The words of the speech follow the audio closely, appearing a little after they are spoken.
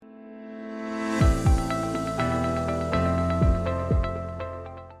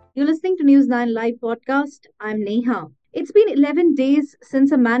to News 9 Live podcast. I'm Neha. It's been 11 days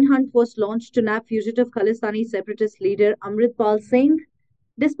since a manhunt was launched to nab fugitive Khalistani separatist leader Amritpal Singh.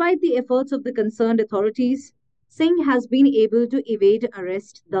 Despite the efforts of the concerned authorities, Singh has been able to evade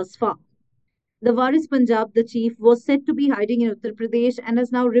arrest thus far. The Waris Punjab, the chief, was said to be hiding in Uttar Pradesh and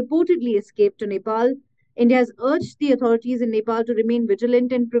has now reportedly escaped to Nepal. India has urged the authorities in Nepal to remain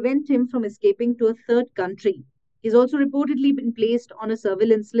vigilant and prevent him from escaping to a third country. He's also reportedly been placed on a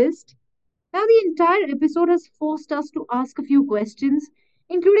surveillance list. Now, the entire episode has forced us to ask a few questions,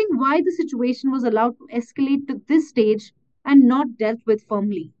 including why the situation was allowed to escalate to this stage and not dealt with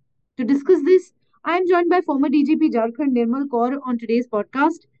firmly. To discuss this, I am joined by former DGP Jharkhand Nirmal Kaur on today's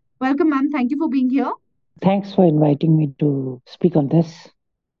podcast. Welcome, ma'am. Thank you for being here. Thanks for inviting me to speak on this.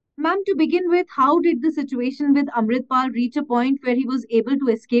 Ma'am, to begin with, how did the situation with Amritpal reach a point where he was able to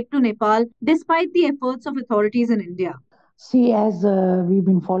escape to Nepal despite the efforts of authorities in India? See, as we've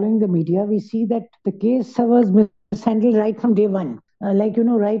been following the media, we see that the case was mishandled right from day one. Right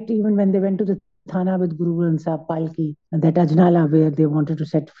even when they went to the Thana with Guru Granth Sahib Palki, that Ajnala where they wanted to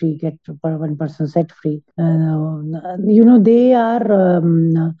set free, get one person set free. They are,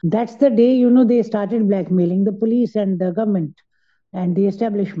 that's the day, they started blackmailing the police and the government and the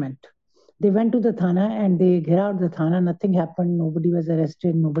establishment. They went to the Thana and they get out the Thana. Nothing happened. Nobody was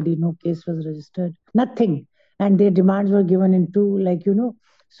arrested. No case was registered. Nothing. And their demands were given into,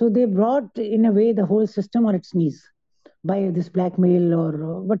 so they brought, in a way, the whole system on its knees by this blackmail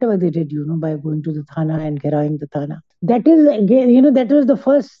or whatever they did, by going to the Thana and carrying the Thana. That is, again, that was the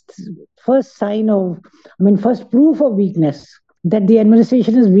first sign of, first proof of weakness, that the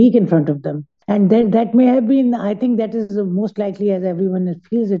administration is weak in front of them. And that may have been, I think that is most likely, as everyone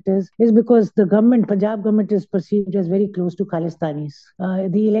feels it is because the government, Punjab government, is perceived as very close to Khalistanis.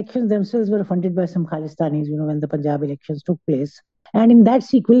 The elections themselves were funded by some Khalistanis, when the Punjab elections took place. And in that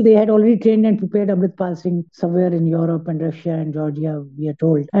sequel, they had already trained and prepared Amritpal Singh somewhere in Europe and Russia and Georgia, we are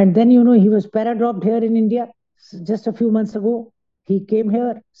told. And then, he was para-dropped here in India just a few months ago. He came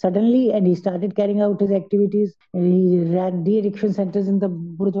here suddenly and he started carrying out his activities. He ran de-addiction centers in the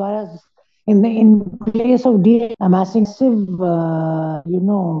Gurudwaras in place of amassing massive,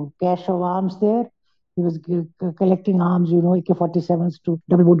 cache of arms there. He was collecting arms, AK-47s to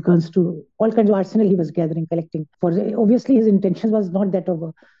double bolt guns to all kinds of arsenal he was gathering, collecting. For obviously, his intention was not that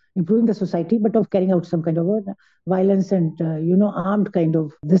of improving the society, but of carrying out some kind of violence and armed kind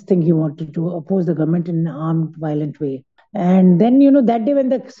of this thing. He wanted to oppose the government in an armed, violent way. And then that day when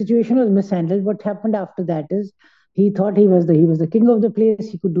the situation was mishandled, what happened after that is he thought he was the king of the place.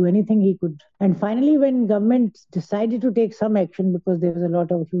 He could do anything he could. And finally, when government decided to take some action because there was a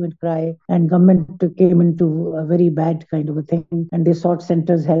lot of hue and cry, and government came into a very bad kind of a thing, and they sought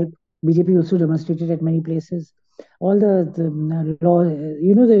centers help. BJP also demonstrated at many places. All the law,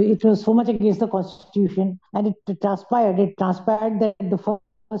 it was so much against the constitution, and it transpired that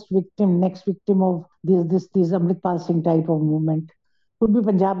the next victim of this Amritpal Singh type of movement could be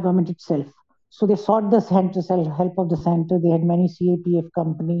Punjab government itself. So they sought the center, help of the center. They had many CAPF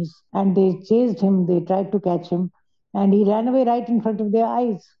companies and they chased him. They tried to catch him and he ran away right in front of their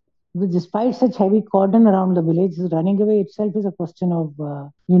eyes. Despite such heavy cordon around the village, his running away itself is a question of,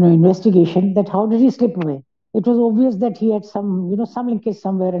 investigation, that how did he slip away? It was obvious that he had some linkage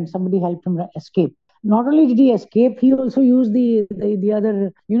somewhere and somebody helped him escape. Not only did he escape, he also used the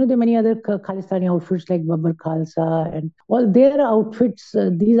other, the many other Khalistani outfits like Babbar Khalsa and all their outfits.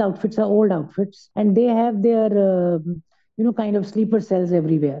 These outfits are old outfits and they have their, kind of sleeper cells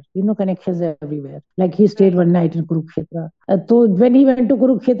everywhere, connections everywhere. Like he stayed one night in Kurukshetra. So when he went to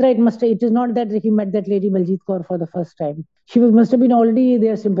Kurukshetra, it is not that he met that lady Baljeet Kaur for the first time. She must have been already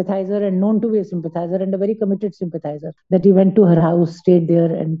their sympathizer and known to be a sympathizer and a very committed sympathizer. That he went to her house, stayed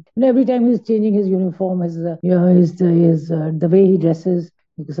there, and every time he's changing his uniform, the way he dresses.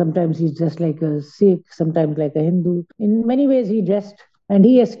 Sometimes he's dressed like a Sikh, sometimes like a Hindu. In many ways, he dressed and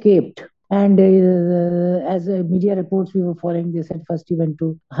he escaped. And as media reports we were following, they said first he went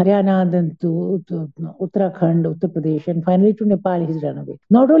to Haryana, then to Uttarakhand, Uttar Pradesh, and finally to Nepal. He's run away.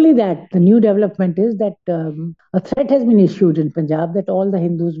 Not only that, the new development is that a threat has been issued in Punjab that all the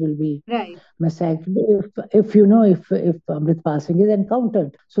Hindus will be massacred if Amritpal Singh is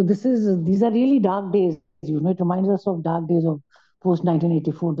encountered. So these are really dark days. It reminds us of dark days of post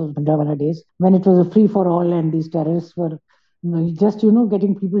 1984, those Bhandrawala days, when it was a free for all and these terrorists were just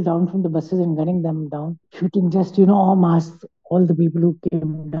getting people down from the buses and gunning them down, shooting just en masse all the people who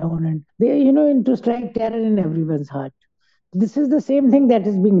came down, and they to strike terror in everyone's heart. This is the same thing that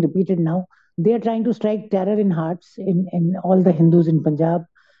is being repeated now. They are trying to strike terror in hearts in all the Hindus in Punjab.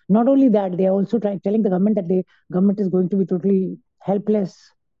 Not only that, they are also telling the government that the government is going to be totally helpless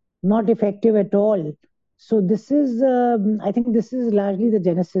not effective at all. So this is, I think, this is largely the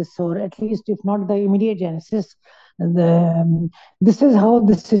genesis, or at least, if not the immediate genesis, the this is how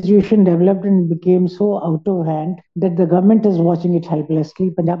the situation developed and became so out of hand that the government is watching it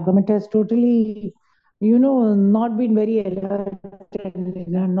helplessly. Punjab government has totally, not been very alert, and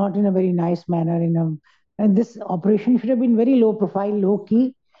not in a very nice manner. And this operation should have been very low profile, low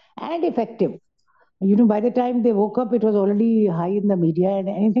key, and effective. By the time they woke up, it was already high in the media, and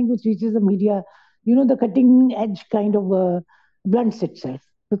anything which reaches the media, the cutting edge kind of blunts itself.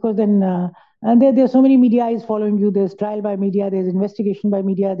 Because then, and there's so many media eyes following you. There's trial by media, there's investigation by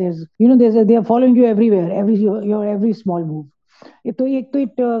media, they are following you everywhere, your every small move. It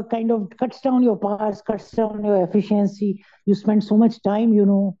kind of cuts down your powers, cuts down your efficiency. You spend so much time,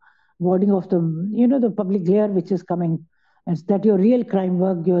 warding off the public glare which is coming. It's that your real crime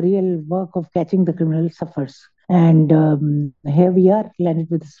work, your real work of catching the criminal suffers. And here we are landed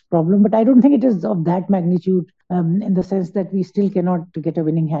with this problem. But I don't think it is of that magnitude, in the sense that we still cannot get a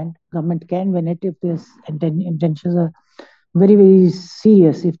winning hand. Government can win it if there's intentions are very, very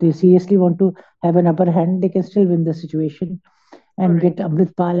serious. If they seriously want to have an upper hand, they can still win the situation All and right. get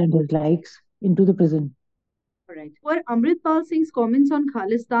Amritpal and his likes into the prison. All right. Were Amritpal Singh's comments on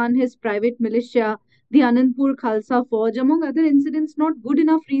Khalistan, his private militia, the Anandpur Khalsa Fauj, among other incidents, not good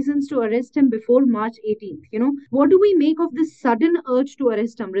enough reasons to arrest him before March 18th? What do we make of this sudden urge to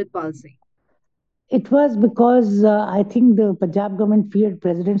arrest Amritpal Singh? It was because I think the Punjab government feared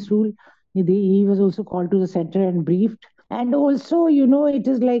president's rule. He was also called to the center and briefed. And also, it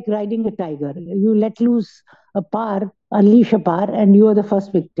is like riding a tiger. You let loose a par, unleash a par, and you are the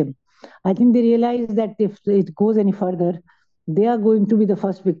first victim. I think they realize that if it goes any further, they are going to be the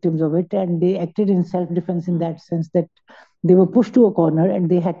first victims of it. And they acted in self defense in that sense, that they were pushed to a corner and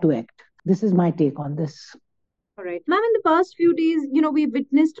they had to act. This is my take on this. All right. Ma'am, in the past few days, we've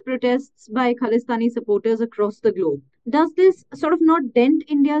witnessed protests by Khalistani supporters across the globe. Does this sort of not dent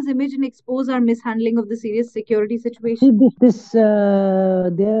India's image and expose our mishandling of the serious security See, situation?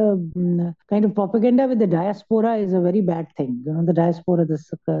 their kind of propaganda with the diaspora is a very bad thing. The diaspora,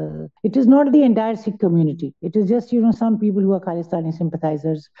 it is not the entire Sikh community. It is just, some people who are Khalistani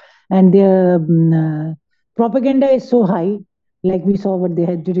sympathizers, and their propaganda is so high. Like we saw what they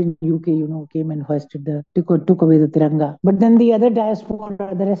had did in UK, came and took away the Tiranga. But then the other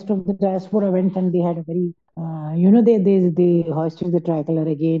diaspora, the rest of the diaspora went and they had a very, they hoisted the tricolor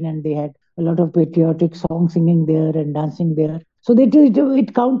again, and they had a lot of patriotic song singing there and dancing there. So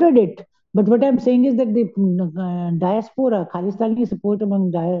it countered it. But what I'm saying is that the diaspora, Khalistani support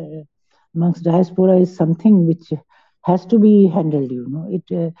amongst diaspora is something which has to be handled.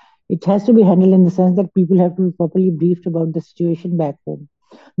 It has to be handled in the sense that people have to be properly briefed about the situation back home,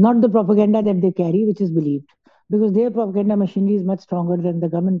 not the propaganda that they carry, which is believed. Because their propaganda machinery is much stronger than the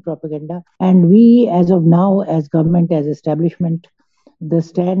government propaganda. And we, as of now, as government, as establishment, the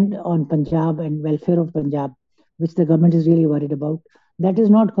stand on Punjab and welfare of Punjab, which the government is really worried about, that is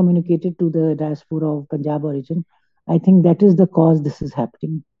not communicated to the diaspora of Punjab origin. I think that is the cause this is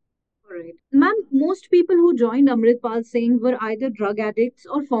happening. All right. Ma'am, most people who joined Amritpal Singh were either drug addicts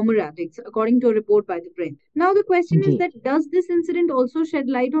or former addicts, according to a report by the print. Now, the question is Ji. that does this incident also shed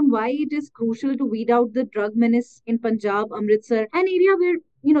light on why it is crucial to weed out the drug menace in Punjab, Amritsar, an area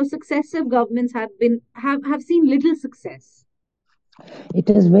where successive governments have seen little success? It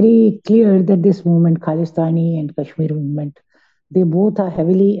is very clear that this movement, Khalistani and Kashmir movement, they both are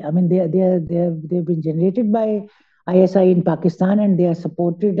heavily, I mean, they've been generated by ISI in Pakistan, and they are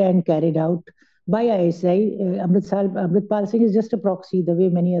supported and carried out by ISI. Amritpal Singh is just a proxy, the way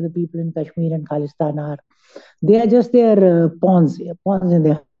many other people in Kashmir and Khalistan are. They are just their pawns in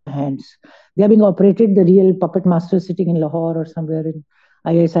their hands. They are being operated, the real puppet master sitting in Lahore or somewhere in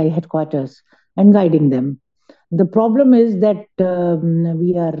ISI headquarters and guiding them. The problem is that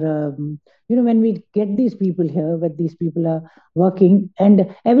we are, when we get these people here, when these people are working, and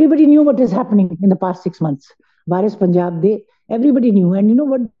everybody knew what is happening in the past 6 months. Waris Punjab, everybody knew. And you know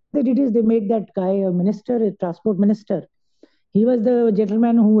what they did is they made that guy a minister, a transport minister. He was the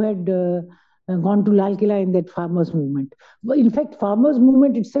gentleman who had gone to Lal Killa in that farmers' movement. Well, in fact, farmers'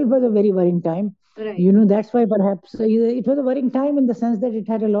 movement itself was a very worrying time. Right. That's why perhaps it was a worrying time in the sense that it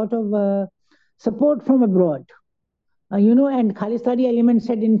had a lot of support from abroad. And Khalistani elements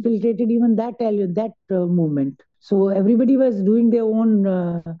had infiltrated even that movement. So everybody was doing their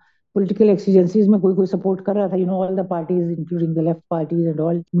own political exigencies. में कोई support कर रहा था, all the parties, including the left parties and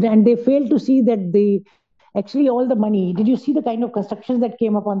all. And they failed to see that actually all the money. Did you see the kind of constructions that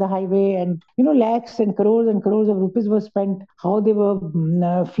came up on the highway? And lakhs and crores of rupees were spent. How they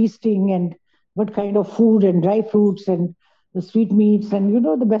were feasting, and what kind of food and dry fruits and the sweetmeats, and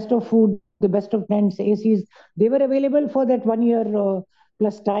the best of food, the best of tents, ACs. They were available for that 1 year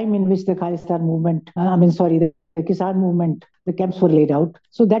plus time in which the Khalistan movement, sorry, the Kisan movement, the camps were laid out.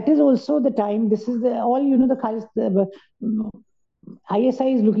 So that is also the time. This is all, the Khalistan.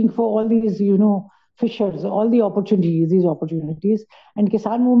 ISI is looking for all these, fissures, all the opportunities, these opportunities, and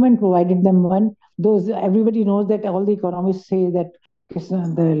Kisan movement provided them one. Those everybody knows that all the economists say that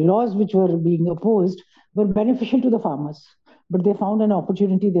the laws which were being opposed were beneficial to the farmers, but they found an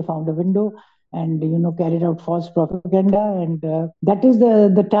opportunity, they found a window, and carried out false propaganda, and that is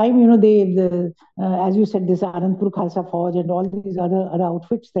the time, as you said, this Anandpur Khalsa Fauj and all these other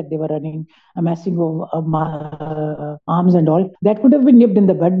outfits that they were running, amassing of arms and all, that could have been nipped in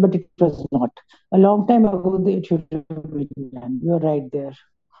the bud, but it was not. A long time ago, it should have been done. You're right there.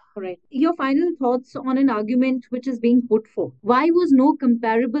 All right. Your final thoughts on an argument which is being put forth. Why was no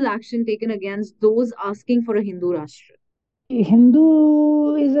comparable action taken against those asking for a Hindu Rashtra?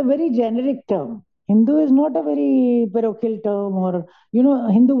 Hindu is a very generic term. Hindu is not a very parochial term, or,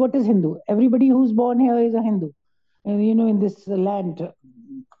 Hindu, what is Hindu? Everybody who's born here is a Hindu. And, in this land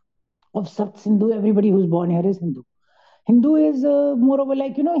of Sat Sindhu, everybody who's born here is Hindu. Hindu is more of a,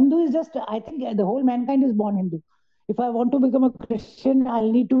 like, Hindu is just, I think the whole mankind is born Hindu. If I want to become a Christian,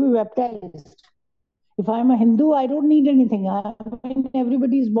 I'll need to be baptized. If I'm a Hindu, I don't need anything. I mean,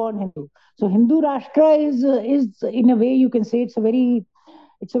 everybody is born Hindu. So Hindu Rashtra is in a way, you can say, it's a very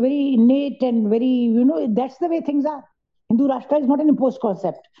innate and very, that's the way things are. Hindu Rashtra is not an imposed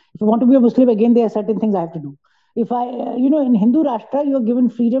concept. If you want to be a Muslim, again, there are certain things I have to do. If I, in Hindu Rashtra, you're given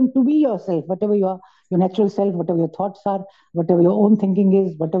freedom to be yourself, whatever your natural self, whatever your thoughts are, whatever your own thinking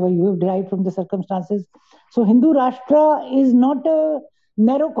is, whatever you have derived from the circumstances. So Hindu Rashtra is not a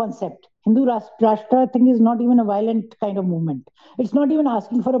narrow concept. Hindu Rashtra thing is not even a violent kind of movement. It's not even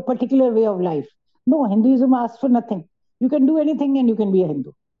asking for a particular way of life. No, Hinduism asks for nothing. You can do anything and you can be a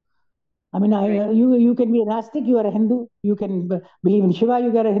Hindu. I mean, Right. you can be an Aztec, you are a Hindu. You can believe in Shiva,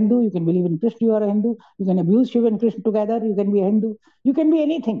 you are a Hindu. You can believe in Krishna, you are a Hindu. You can abuse Shiva and Krishna together, you can be a Hindu. You can be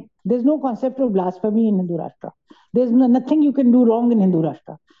anything. There's no concept of blasphemy in Hindu Rashtra. There's nothing you can do wrong in Hindu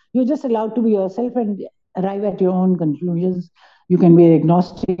Rashtra. You're just allowed to be yourself and arrive at your own conclusions. You can be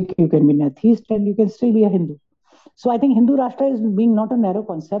agnostic, you can be an atheist, and you can still be a Hindu. So I think Hindu Rashtra is being not a narrow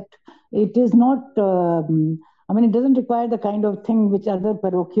concept. It is not. It doesn't require the kind of thing which other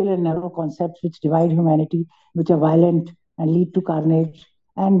parochial and narrow concepts which divide humanity, which are violent and lead to carnage,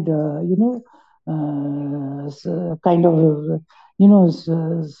 and kind of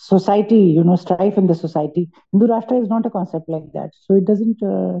society, strife in the society. Hindu Rashtra is not a concept like that. So it doesn't.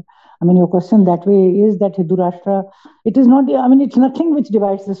 Your question that way is that Hindu Rashtra. It is not. It's nothing which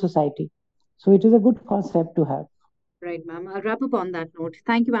divides the society. So it is a good concept to have. Right, ma'am. I'll wrap up on that note.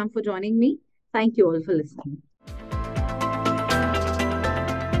 Thank you, ma'am, for joining me. Thank you all for listening.